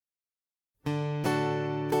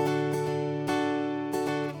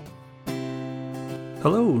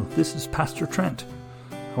Hello, this is Pastor Trent.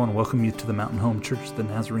 I want to welcome you to the Mountain Home Church of the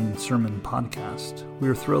Nazarene Sermon Podcast. We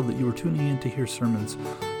are thrilled that you are tuning in to hear sermons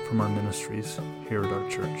from our ministries here at our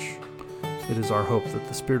church. It is our hope that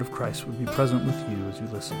the Spirit of Christ would be present with you as you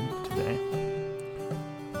listen today.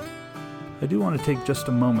 I do want to take just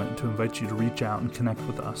a moment to invite you to reach out and connect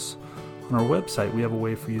with us. On our website, we have a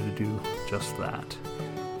way for you to do just that.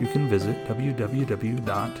 You can visit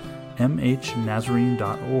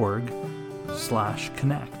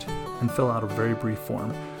www.mhnazarene.org/connect and fill out a very brief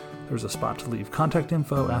form. There's a spot to leave contact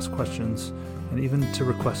info, ask questions, and even to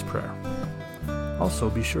request prayer. Also,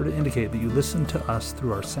 be sure to indicate that you listen to us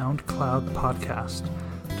through our SoundCloud podcast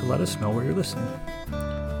to let us know where you're listening.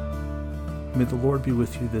 May the Lord be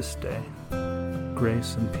with you this day.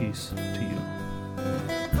 Grace and peace to you.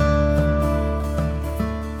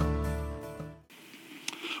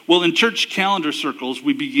 Well, in church calendar circles,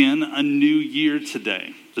 we begin a new year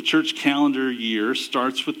today. The church calendar year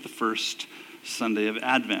starts with the first Sunday of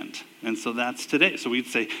Advent. And so that's today. So we'd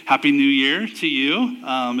say Happy New Year to you.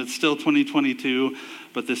 It's still 2022,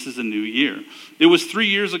 but this is a new year. It was 3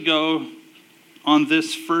 years ago on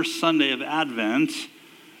this first Sunday of Advent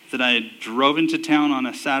that I drove into town on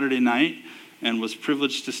a Saturday night and was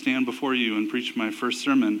privileged to stand before you and preach my first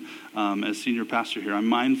sermon as senior pastor here. I'm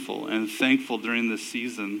mindful and thankful during this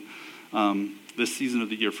season of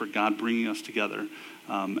the year for God bringing us together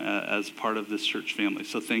as part of this church family.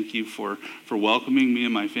 So thank you for welcoming me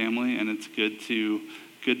and my family, and it's good to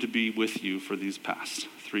be with you for these past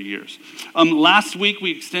 3 years. Last week,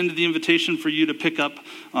 we extended the invitation for you to pick up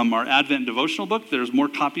our Advent devotional book. There's more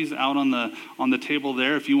copies out on the table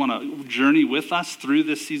there. If you want to journey with us through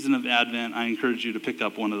this season of Advent, I encourage you to pick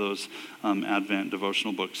up one of those Advent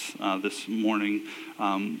devotional books this morning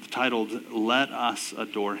titled, Let Us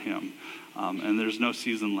Adore Him. And there's no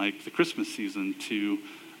season like the Christmas season to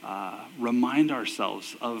remind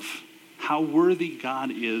ourselves of how worthy God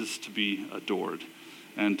is to be adored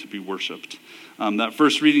and to be worshiped. That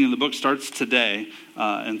first reading in the book starts today,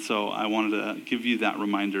 and so I wanted to give you that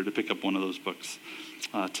reminder to pick up one of those books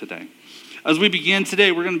today. As we begin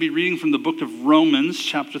today, we're going to be reading from the book of Romans,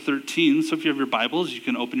 chapter 13. So if you have your Bibles, you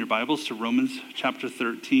can open your Bibles to Romans chapter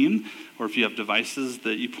 13, or if you have devices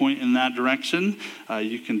that you point in that direction,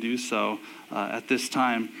 you can do so at this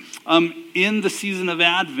time. In the season of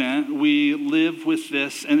Advent, we live with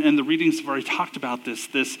this, and the readings have already talked about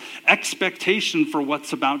this expectation for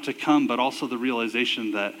what's about to come, but also the realization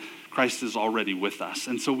that Christ is already with us.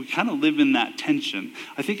 And so we kind of live in that tension.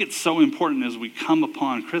 I think it's so important as we come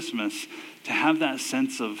upon Christmas to have that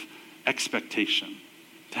sense of expectation,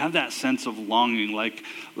 to have that sense of longing, like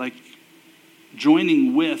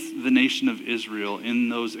joining with the nation of Israel in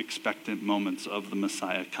those expectant moments of the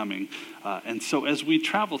Messiah coming. And so as we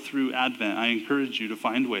travel through Advent, I encourage you to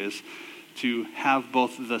find ways to have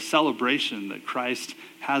both the celebration that Christ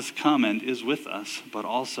has come and is with us, but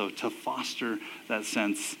also to foster that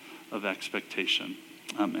sense of expectation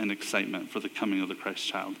and excitement for the coming of the Christ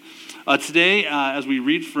child. Today, as we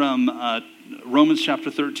read from Romans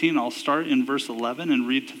chapter 13, I'll start in verse 11 and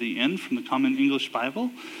read to the end from the Common English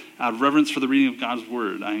Bible. Out of reverence for the reading of God's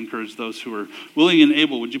word, I encourage those who are willing and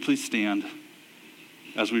able, would you please stand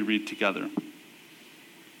as we read together?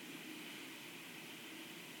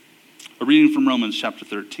 A reading from Romans chapter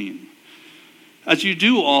 13. As you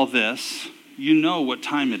do all this, you know what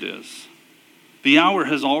time it is. The hour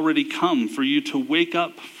has already come for you to wake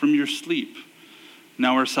up from your sleep.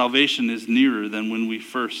 Now our salvation is nearer than when we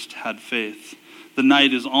first had faith. The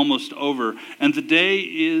night is almost over, and the day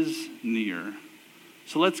is near.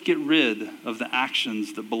 So let's get rid of the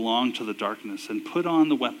actions that belong to the darkness and put on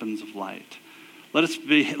the weapons of light. Let's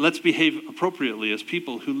behave appropriately as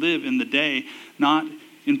people who live in the day, not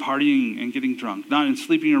in partying and getting drunk, not in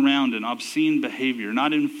sleeping around in obscene behavior,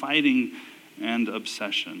 not in fighting and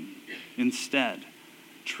obsession. Instead,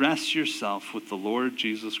 dress yourself with the Lord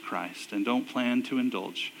Jesus Christ and don't plan to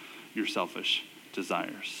indulge your selfish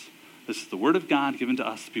desires. This is the word of God given to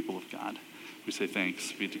us, the people of God. We say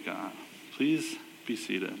thanks be to God. Please be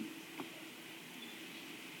seated.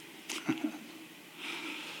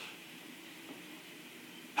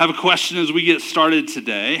 Have a question as we get started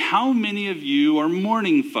today. How many of you are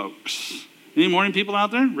morning folks? Any morning people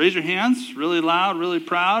out there? Raise your hands. Really loud, really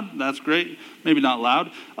proud. That's great. Maybe not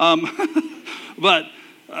loud. But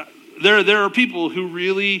there are people who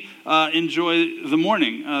really enjoy the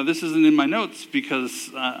morning. This isn't in my notes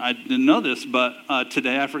because I didn't know this, but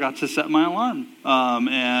today I forgot to set my alarm.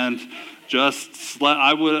 And just slept.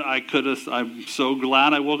 I'm so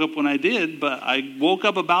glad I woke up when I did, but I woke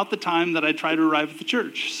up about the time that I tried to arrive at the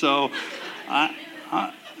church. So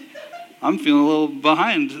I'm feeling a little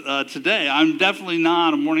behind today. I'm definitely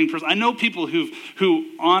not a morning person. I know people who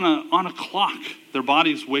on a clock, their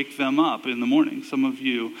bodies wake them up in the morning. Some of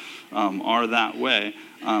you are that way.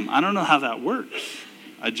 I don't know how that works.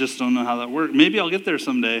 I just don't know how that works. Maybe I'll get there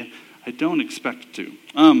someday. I don't expect to.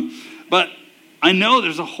 But I know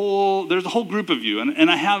there's a whole group of you,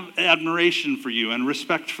 and I have admiration for you and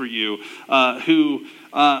respect for you who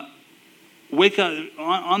wake up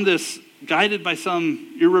on this, guided by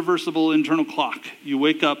some irreversible internal clock. You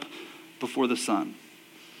wake up before the sun.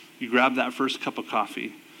 You grab that first cup of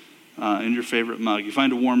coffee in your favorite mug. You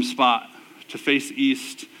find a warm spot to face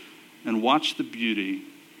east and watch the beauty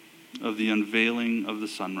of the unveiling of the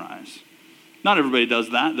sunrise. Not everybody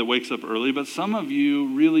does that wakes up early, but some of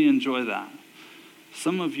you really enjoy that.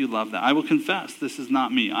 Some of you love that. I will confess, this is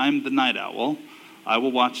not me. I'm the night owl. I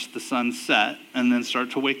will watch the sun set and then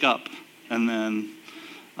start to wake up and then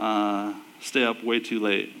stay up way too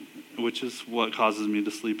late, which is what causes me to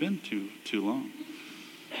sleep in too long.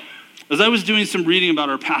 As I was doing some reading about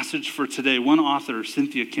our passage for today, one author,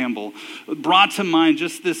 Cynthia Campbell, brought to mind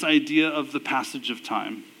just this idea of the passage of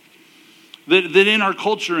time. That in our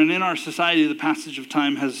culture and in our society, the passage of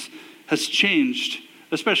time has changed,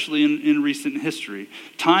 especially in recent history.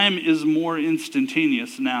 Time is more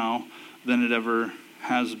instantaneous now than it ever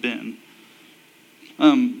has been.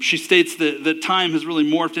 She states that time has really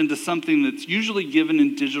morphed into something that's usually given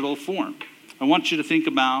in digital form. I want you to think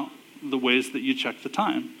about the ways that you check the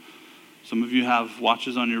time. Some of you have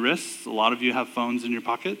watches on your wrists. A lot of you have phones in your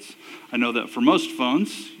pockets. I know that for most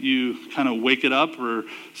phones, you kind of wake it up or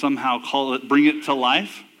somehow bring it to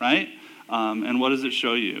life, right? And what does it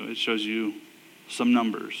show you? It shows you some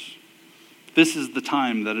numbers. This is the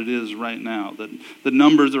time that it is right now. That the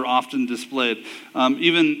numbers are often displayed.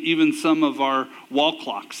 Even some of our wall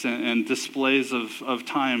clocks and displays of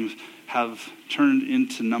time have turned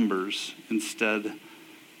into numbers instead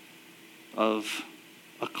of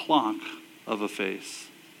a clock of a face.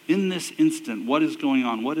 In this instant, what is going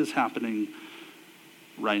on? What is happening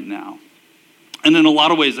right now? And in a lot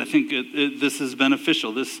of ways, I think this is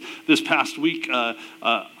beneficial. This past week,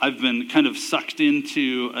 I've been kind of sucked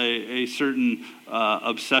into a certain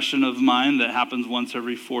obsession of mine that happens once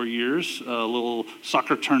every 4 years, a little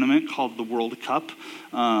soccer tournament called the World Cup.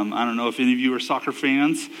 I don't know if any of you are soccer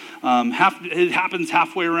fans. It happens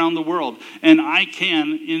halfway around the world. And I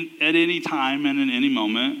can, at any time and in any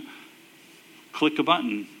moment, click a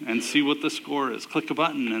button and see what the score is. Click a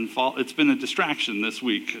button and fall. It's been a distraction this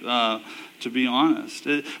week, to be honest.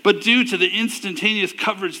 But due to the instantaneous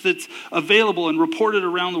coverage that's available and reported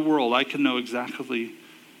around the world, I can know exactly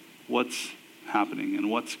what's happening and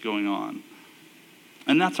what's going on.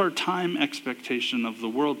 And that's our time expectation of the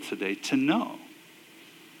world today, to know.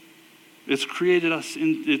 It's created us,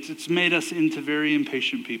 it's made us into very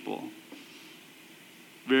impatient people.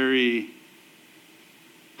 Very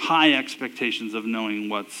high expectations of knowing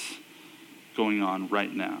what's going on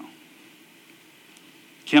right now.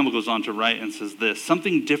 Campbell goes on to write and says this: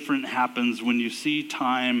 something different happens when you see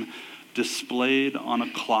time displayed on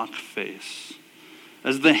a clock face.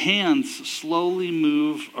 As the hands slowly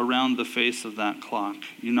move around the face of that clock,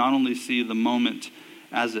 you not only see the moment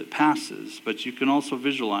as it passes, but you can also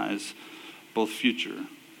visualize both future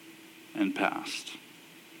and past.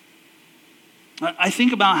 I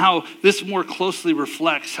think about how this more closely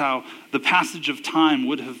reflects how the passage of time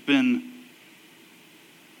would have been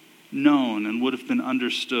known and would have been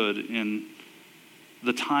understood in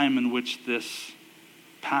the time in which this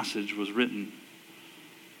passage was written.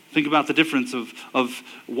 Think about the difference of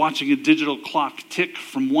watching a digital clock tick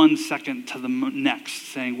from 1 second to the next,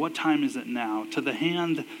 saying, what time is it now? To the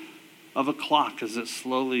hand of a clock as it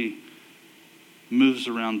slowly moves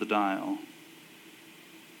around the dial.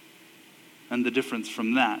 And the difference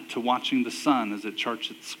from that to watching the sun as it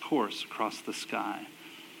charts its course across the sky.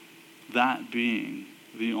 That being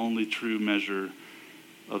the only true measure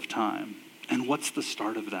of time. And what's the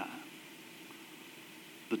start of that?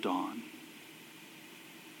 The dawn.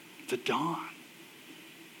 The dawn.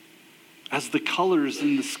 As the colors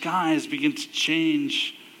in the skies begin to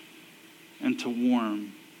change and to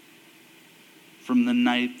warm from the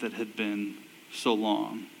night that had been so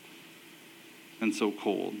long and so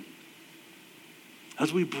cold.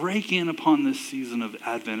 As we break in upon this season of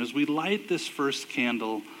Advent, as we light this first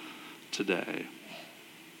candle today,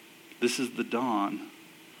 this is the dawn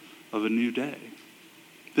of a new day.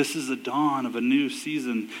 This is the dawn of a new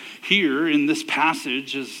season. Here in this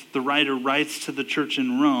passage, as the writer writes to the church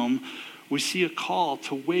in Rome, we see a call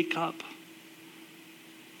to wake up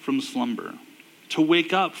from slumber, to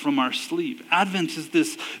wake up from our sleep. Advent is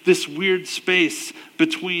this weird space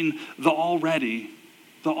between the already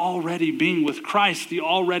the already being with Christ, the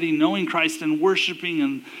already knowing Christ and worshiping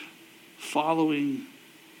and following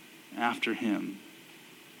after him.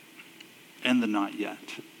 And the not yet.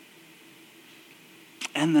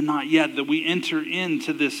 And the not yet, that we enter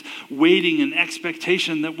into this waiting and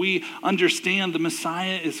expectation, that we understand the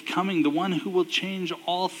Messiah is coming. The one who will change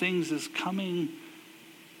all things is coming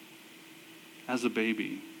as a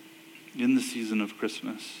baby in the season of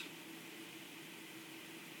Christmas.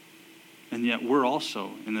 And yet we're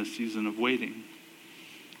also in a season of waiting.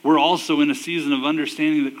 We're also in a season of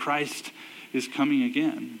understanding that Christ is coming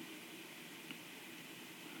again.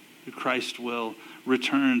 That Christ will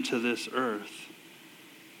return to this earth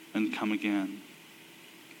and come again.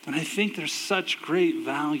 And I think there's such great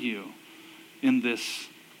value in this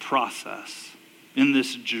process, in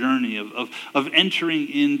this journey of entering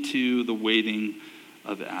into the waiting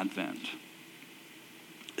of Advent.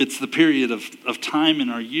 It's the period of time in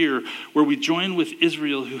our year where we join with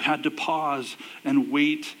Israel, who had to pause and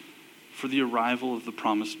wait for the arrival of the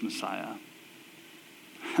promised Messiah.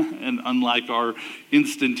 And unlike our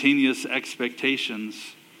instantaneous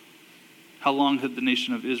expectations, how long had the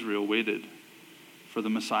nation of Israel waited for the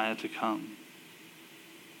Messiah to come?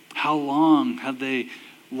 How long had they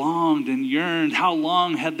longed and yearned? How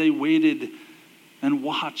long had they waited and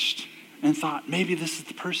watched and thought, maybe this is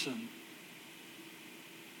the person?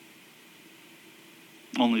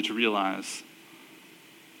 Only to realize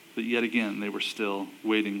that yet again they were still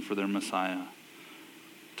waiting for their Messiah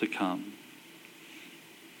to come.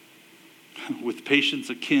 With patience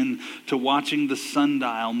akin to watching the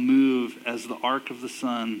sundial move as the arc of the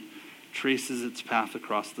sun traces its path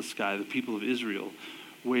across the sky, the people of Israel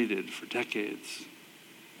waited for decades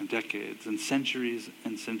and decades and centuries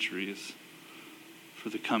for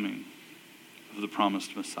the coming of the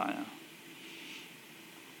promised Messiah.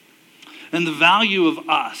 And the value of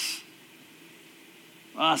us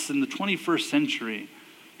in the 21st century,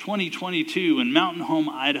 2022 in Mountain Home,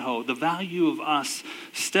 Idaho, the value of us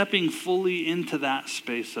stepping fully into that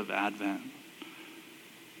space of Advent,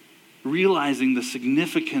 realizing the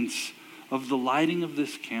significance of the lighting of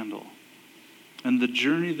this candle and the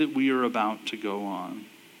journey that we are about to go on,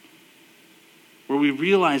 where we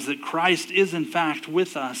realize that Christ is in fact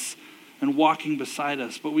with us and walking beside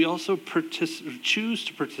us, but we also choose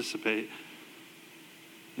to participate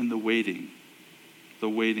in the waiting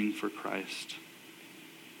for Christ.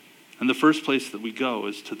 And the first place that we go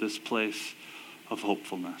is to this place of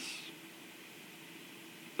hopefulness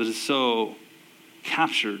that is so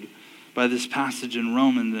captured by this passage in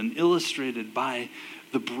Romans and illustrated by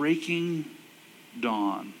the breaking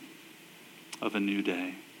dawn of a new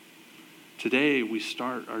day. Today we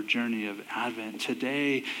start our journey of Advent.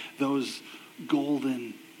 Today those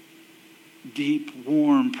golden, deep,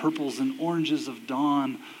 warm purples and oranges of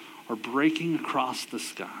dawn are breaking across the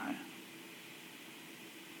sky.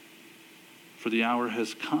 For the hour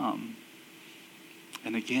has come.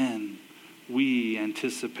 And again, we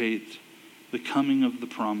anticipate the coming of the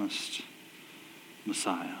promised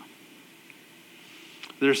Messiah.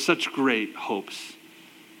 There's such great hopes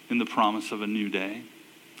in the promise of a new day.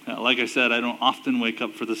 Like I said, I don't often wake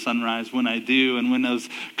up for the sunrise. When I do, and when those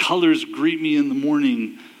colors greet me in the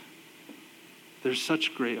morning, there's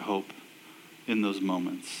such great hope in those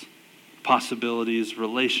moments. Possibilities,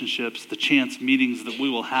 relationships, the chance meetings that we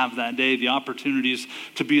will have that day, the opportunities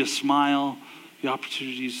to be a smile, the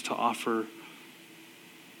opportunities to offer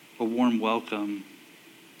a warm welcome,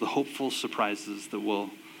 the hopeful surprises that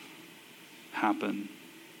will happen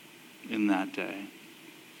in that day.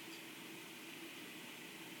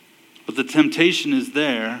 But the temptation is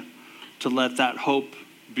there to let that hope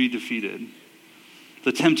be defeated.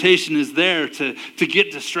 The temptation is there to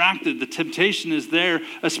get distracted. The temptation is there,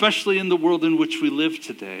 especially in the world in which we live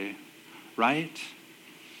today, right?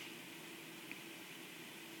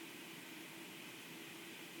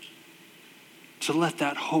 To let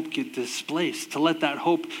that hope get displaced, to let that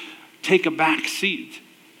hope take a back seat,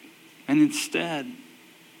 and instead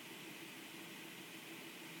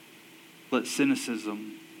let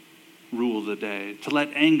cynicism rule the day, to let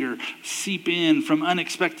anger seep in from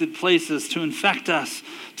unexpected places to infect us,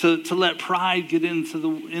 to let pride get in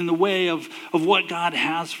the way of what God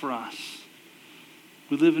has for us.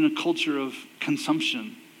 We live in a culture of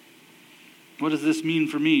consumption. What does this mean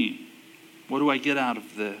for me? What do I get out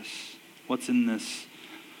of this? What's in this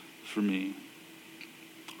for me?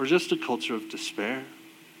 Or just a culture of despair.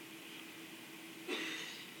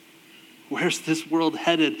 Where's this world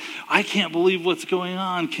headed? I can't believe what's going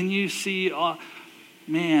on. Can you see?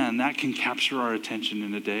 Man, that can capture our attention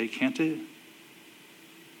in a day, can't it?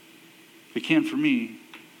 It can for me.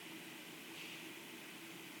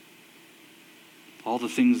 all the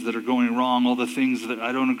things that are going wrong, all the things that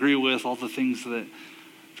I don't agree with, all the things that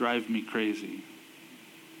drive me crazy.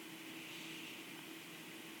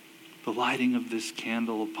 The lighting of this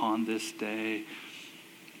candle upon this day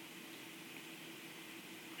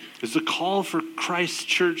is a call for Christ's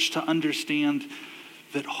church to understand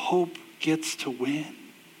that hope gets to win.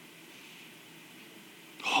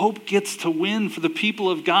 Hope gets to win for the people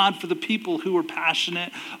of God, for the people who are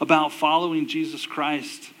passionate about following Jesus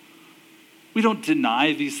Christ. We don't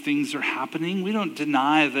deny these things are happening. We don't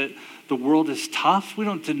deny that the world is tough. We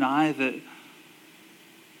don't deny that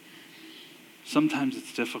sometimes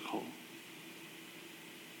it's difficult.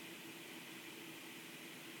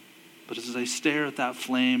 But as I stare at that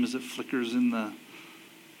flame, as it flickers in the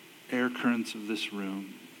air currents of this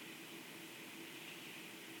room,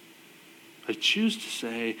 I choose to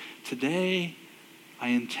say, today I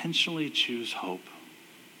intentionally choose hope.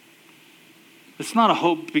 It's not a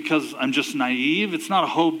hope because I'm just naive. It's not a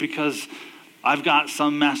hope because I've got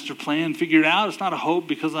some master plan figured out. It's not a hope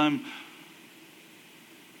because I'm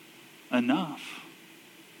enough.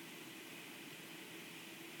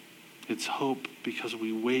 It's hope because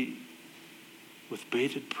we wait with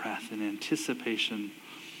bated breath in anticipation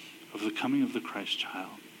of the coming of the Christ child.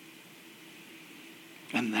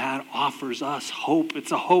 And that offers us hope.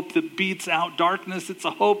 It's a hope that beats out darkness. It's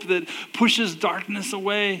a hope that pushes darkness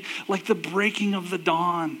away like the breaking of the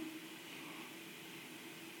dawn.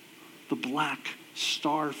 The black,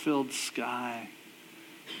 star-filled sky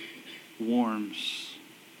warms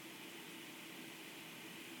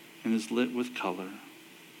and is lit with color.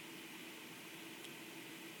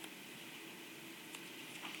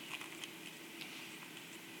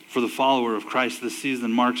 For the follower of Christ, this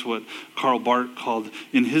season marks what Karl Barth called,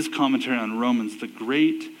 in his commentary on Romans, the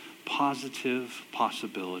great positive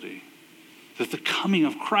possibility. That the coming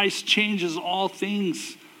of Christ changes all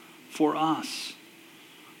things for us.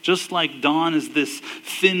 Just like dawn is this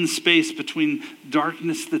thin space between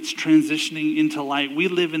darkness that's transitioning into light, we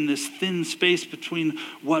live in this thin space between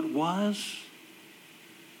what was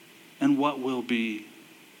and what will be.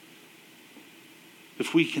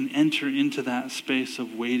 If we can enter into that space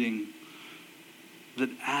of waiting that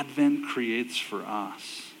Advent creates for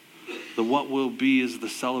us, the what will be is the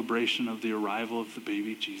celebration of the arrival of the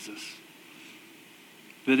baby Jesus.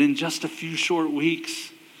 That in just a few short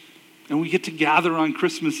weeks, and we get to gather on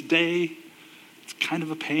Christmas Day, it's kind of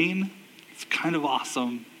a pain, it's kind of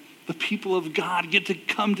awesome. The people of God get to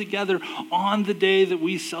come together on the day that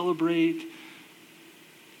we celebrate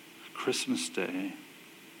Christmas Day.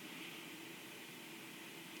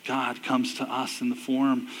 God comes to us in the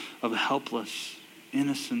form of a helpless,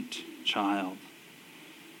 innocent child.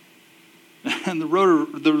 And the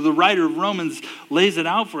writer of Romans lays it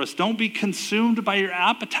out for us. Don't be consumed by your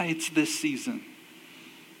appetites this season.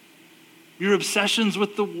 Your obsessions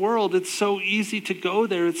with the world, it's so easy to go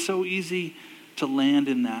there. It's so easy to land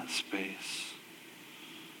in that space.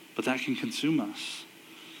 But that can consume us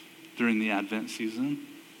during the Advent season.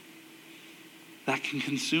 That can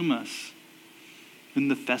consume us in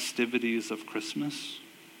the festivities of Christmas.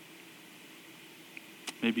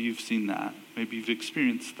 Maybe you've seen that. Maybe you've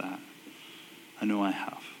experienced that. I know I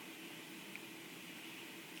have.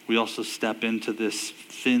 We also step into this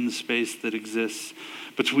thin space that exists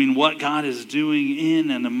between what God is doing in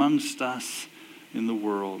and amongst us in the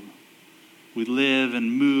world. We live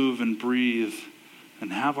and move and breathe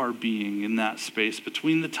and have our being in that space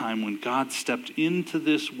between the time when God stepped into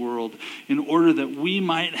this world in order that we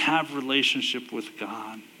might have relationship with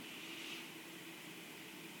God.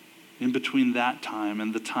 In between that time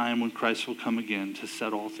and the time when Christ will come again to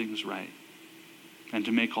set all things right and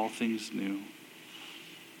to make all things new.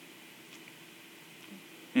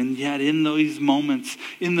 And yet in those moments,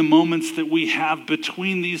 in the moments that we have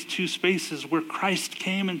between these two spaces where Christ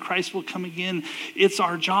came and Christ will come again, it's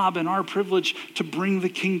our job and our privilege to bring the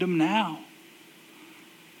kingdom now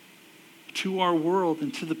to our world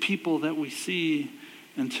and to the people that we see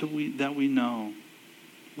and that we know.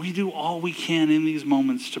 We do all we can in these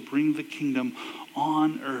moments to bring the kingdom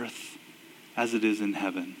on earth as it is in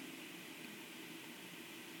heaven.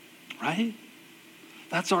 Right?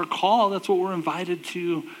 That's our call. That's what we're invited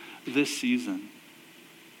to this season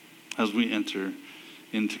as we enter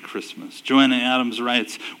into Christmas. Joanna Adams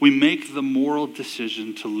writes, we make the moral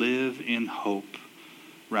decision to live in hope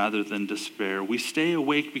rather than despair. We stay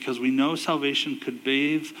awake because we know salvation could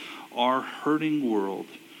bathe our hurting world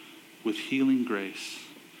with healing grace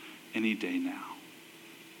any day now.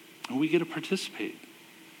 And we get to participate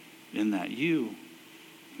in that. You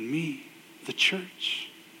and me, the church,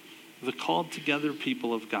 the called together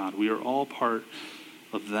people of God. We are all part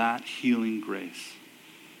of that healing grace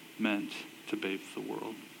meant to bathe the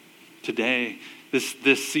world. Today,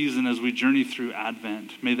 this season as we journey through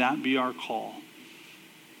Advent, may that be our call.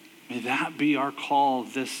 May that be our call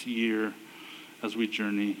this year as we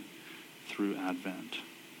journey through Advent.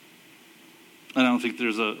 And I don't think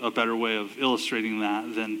there's a better way of illustrating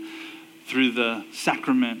that than through the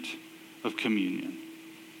sacrament of communion.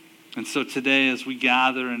 And so today, as we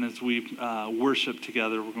gather and as we worship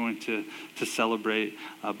together, we're going to celebrate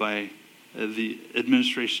by the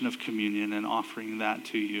administration of communion and offering that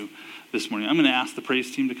to you this morning. I'm going to ask the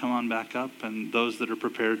praise team to come on back up, and those that are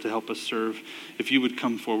prepared to help us serve, if you would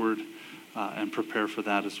come forward and prepare for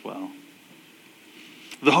that as well.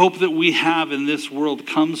 The hope that we have in this world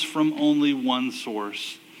comes from only one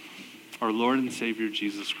source, our Lord and Savior,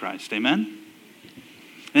 Jesus Christ. Amen?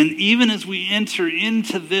 And even as we enter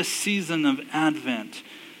into this season of Advent,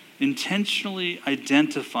 intentionally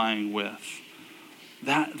identifying with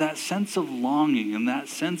that sense of longing and that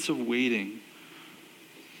sense of waiting,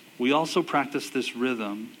 we also practice this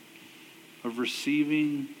rhythm of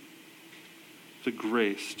receiving the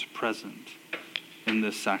grace present in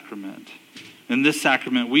this sacrament. In this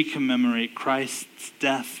sacrament, we commemorate Christ's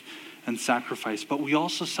death and sacrifice, but we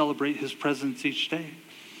also celebrate his presence each day,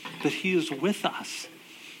 that he is with us.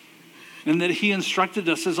 And that he instructed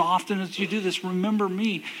us, as often as you do this, remember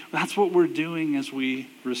me. That's what we're doing as we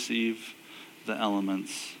receive the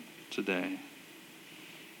elements today.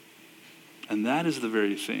 And that is the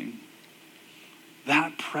very thing.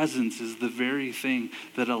 That presence is the very thing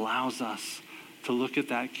that allows us to look at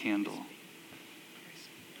that candle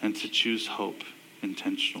and to choose hope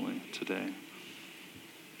intentionally today.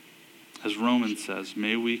 As Romans says,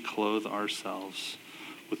 may we clothe ourselves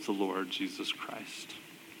with the Lord Jesus Christ.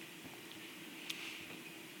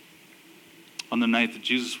 On the night that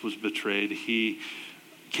Jesus was betrayed, he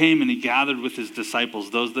came and he gathered with his disciples,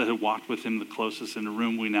 those that had walked with him the closest, in a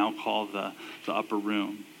room we now call the upper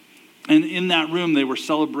room. And in that room, they were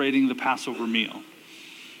celebrating the Passover meal.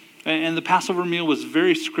 And the Passover meal was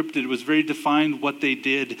very scripted. It was very defined what they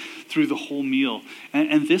did through the whole meal.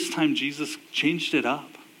 And this time, Jesus changed it up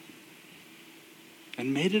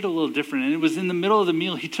and made it a little different. And it was in the middle of the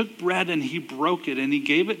meal. He took bread and he broke it and he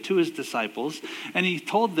gave it to his disciples. And he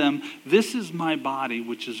told them, this is my body,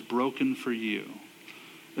 which is broken for you.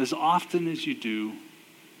 As often as you do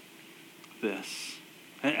this,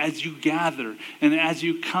 as you gather and as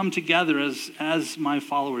you come together as my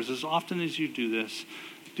followers, as often as you do this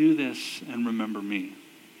and remember me.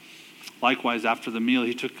 Likewise, after the meal,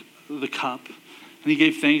 he took the cup and he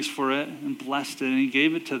gave thanks for it and blessed it, and he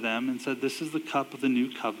gave it to them and said, this is the cup of the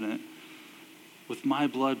new covenant with my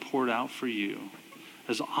blood poured out for you.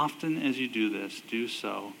 As often as you do this, do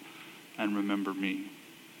so and remember me.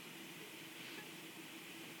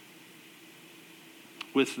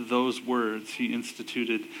 With those words, he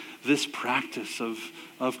instituted this practice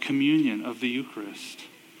of communion, of the Eucharist.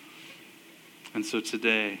 And so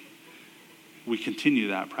today, we continue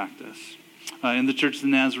that practice. In the Church of the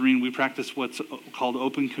Nazarene, we practice what's called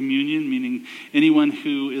open communion, meaning anyone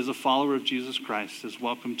who is a follower of Jesus Christ is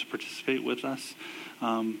welcome to participate with us.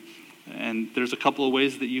 And there's a couple of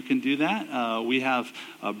ways that you can do that. We have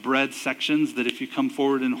bread sections that if you come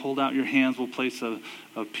forward and hold out your hands, we'll place a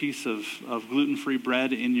piece of gluten-free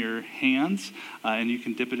bread in your hands, and you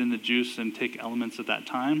can dip it in the juice and take elements at that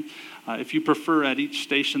time. If you prefer, at each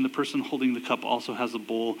station, the person holding the cup also has a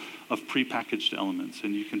bowl of prepackaged elements,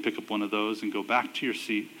 and you can pick up one of those and go back to your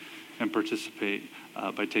seat and participate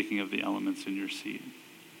by taking of the elements in your seat.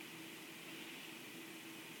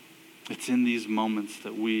 It's in these moments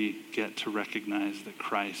that we get to recognize that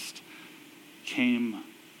Christ came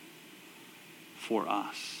for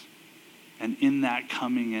us. And in that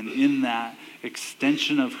coming and in that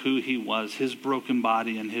extension of who he was, his broken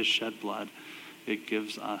body and his shed blood, it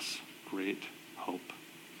gives us great hope.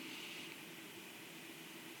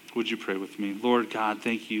 Would you pray with me? Lord God,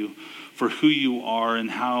 thank you for who you are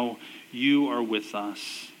and how you are with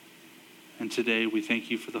us. And today we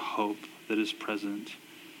thank you for the hope that is present.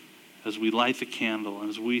 As we light the candle,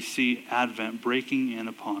 as we see Advent breaking in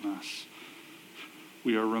upon us,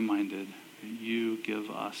 we are reminded that you give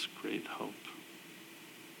us great hope.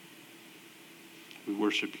 We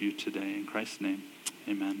worship you today in Christ's name.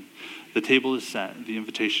 Amen. The table is set, the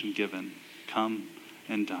invitation given. Come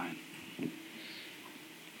and dine.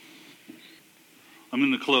 I'm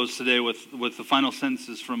going to close today with the final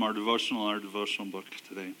sentences from our devotional book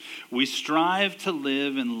today. We strive to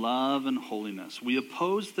live in love and holiness. We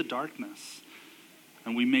oppose the darkness,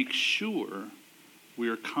 and we make sure we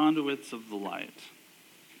are conduits of the light.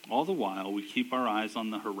 All the while, we keep our eyes on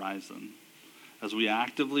the horizon as we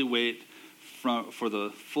actively wait for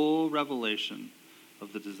the full revelation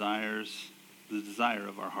of the desires the desire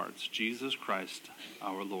of our hearts, Jesus Christ,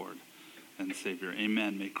 our Lord and Savior.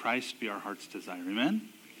 Amen. May Christ be our heart's desire. Amen?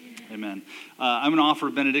 Amen. I'm going to offer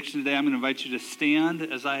a benediction today. I'm going to invite you to stand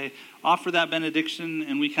as I offer that benediction,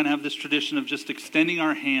 and we kind of have this tradition of just extending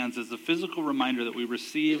our hands as a physical reminder that we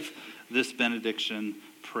receive this benediction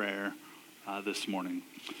prayer this morning.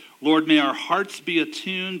 Lord, may our hearts be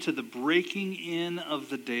attuned to the breaking in of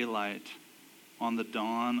the daylight on the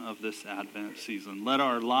dawn of this Advent season. Let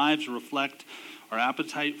our lives reflect our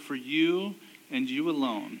appetite for you and you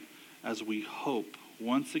alone as we hope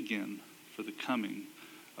once again for the coming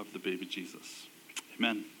of the baby Jesus.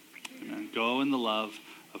 Amen. Amen. Go in the love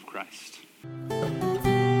of Christ.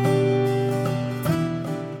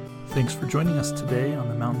 Thanks for joining us today on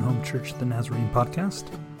the Mountain Home Church The Nazarene podcast.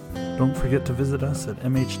 Don't forget to visit us at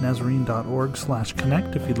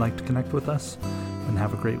mhnazarene.org/connect if you'd like to connect with us, and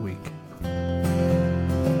have a great week.